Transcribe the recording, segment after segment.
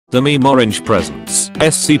The Meme Orange presents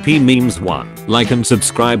SCP Memes 1. Like and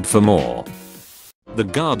subscribe for more. The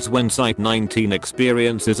guards when Site-19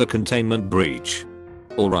 experiences a containment breach.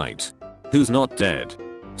 Alright. Who's not dead?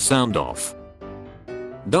 Sound off.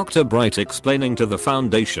 Dr. Bright explaining to the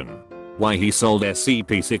Foundation why he sold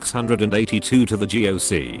SCP-682 to the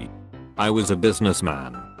GOC. I was a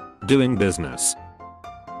businessman. Doing business.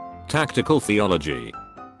 Tactical theology.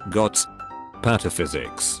 Got.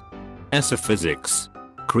 Pataphysics. Esophysics.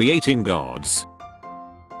 Creating gods.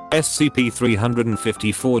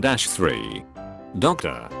 SCP-354-3.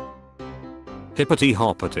 Doctor. Hippity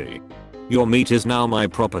hoppity. Your meat is now my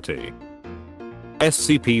property.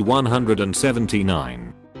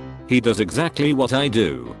 SCP-179. He does exactly what I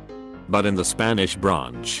do. But in the Spanish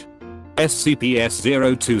branch.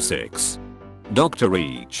 SCP-S026. Dr.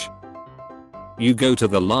 Each. You go to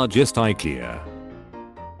the largest IKEA.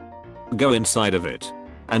 Go inside of it.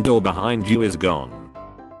 And door behind you is gone.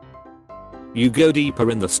 You go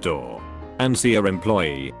deeper in the store. And see your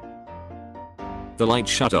employee. The light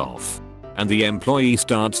shut off. And the employee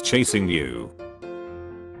starts chasing you.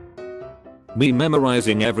 Me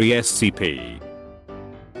memorizing every SCP.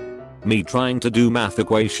 Me trying to do math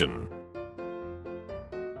equation.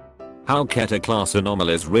 How Keta class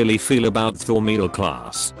anomalies really feel about Thormeal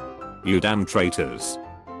class. You damn traitors.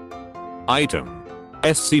 Item.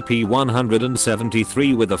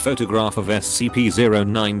 SCP-173 with a photograph of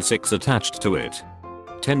SCP-096 attached to it.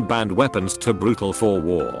 10 banned weapons to brutal for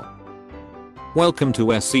war. Welcome to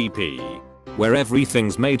SCP, where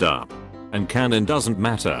everything's made up, and canon doesn't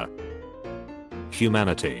matter.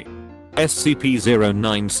 Humanity.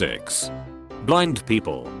 SCP-096. Blind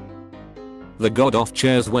people. The god off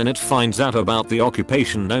chairs when it finds out about the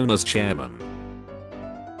occupation known as chairman.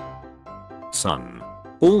 Son.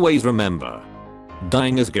 Always remember.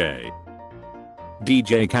 Dying is gay.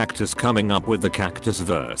 DJ Cactus coming up with the cactus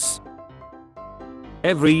verse.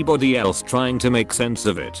 Everybody else trying to make sense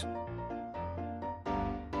of it.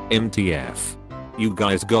 MTF. You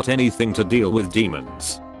guys got anything to deal with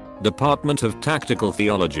demons? Department of Tactical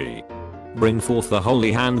Theology. Bring forth the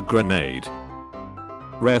holy hand grenade.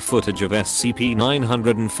 Rare footage of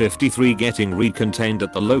SCP-953 getting recontained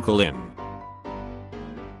at the local inn.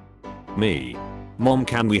 Me. Mom,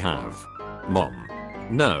 can we have? Mom.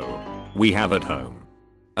 No. We have at home.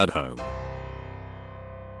 At home.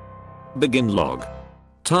 Begin log.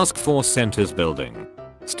 Task Force Centers building.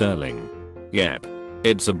 Sterling. Yep.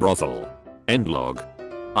 It's a brothel. End log.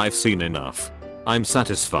 I've seen enough. I'm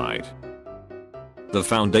satisfied. The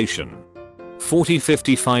Foundation.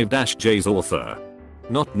 4055-J's author.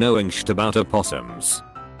 Not knowing shit about opossums.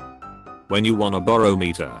 When you wanna borrow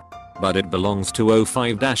meter. But it belongs to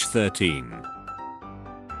 05-13.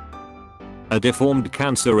 A deformed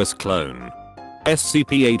cancerous clone.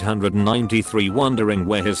 SCP-893 wondering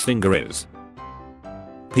where his finger is.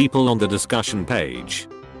 People on the discussion page.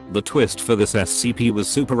 The twist for this SCP was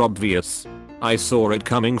super obvious. I saw it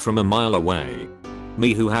coming from a mile away.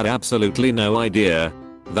 Me who had absolutely no idea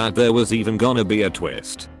that there was even gonna be a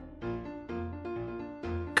twist.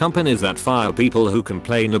 Companies that fire people who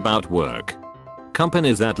complain about work.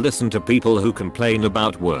 Companies that listen to people who complain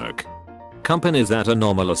about work. Companies that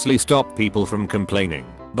anomalously stop people from complaining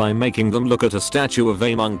by making them look at a statue of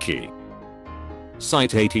a monkey.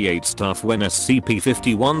 Site-88 stuff when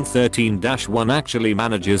SCP-5113-1 actually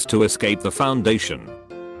manages to escape the Foundation.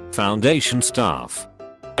 Foundation staff.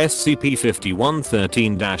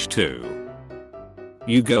 SCP-5113-2.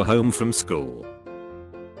 You go home from school.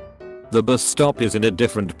 The bus stop is in a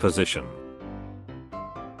different position.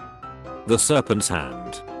 The Serpent's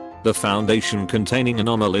Hand. The Foundation containing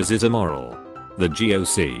anomalies is immoral. The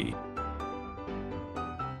GOC.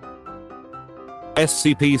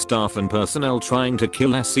 SCP staff and personnel trying to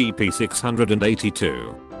kill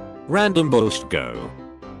SCP-682. Random bullshit go.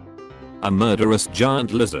 A murderous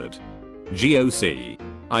giant lizard. GOC.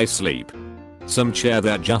 I sleep. Some chair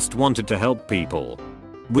that just wanted to help people.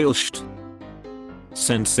 Bullshit.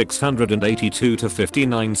 Sent 682 to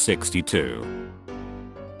 5962.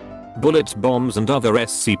 Bullets, bombs and other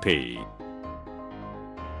SCP.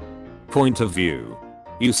 Point of view.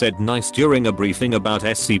 You said nice during a briefing about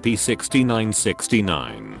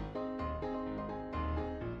SCP-6969.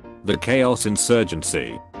 The Chaos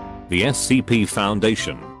Insurgency. The SCP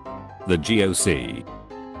Foundation. The GOC.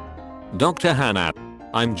 Dr. Hannah.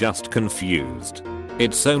 I'm just confused.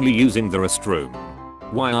 It's only using the restroom.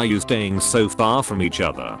 Why are you staying so far from each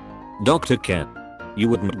other? Dr. Ken. You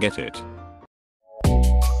wouldn't get it.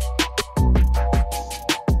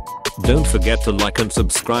 Don't forget to like and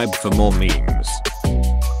subscribe for more memes.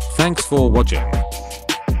 Thanks for watching.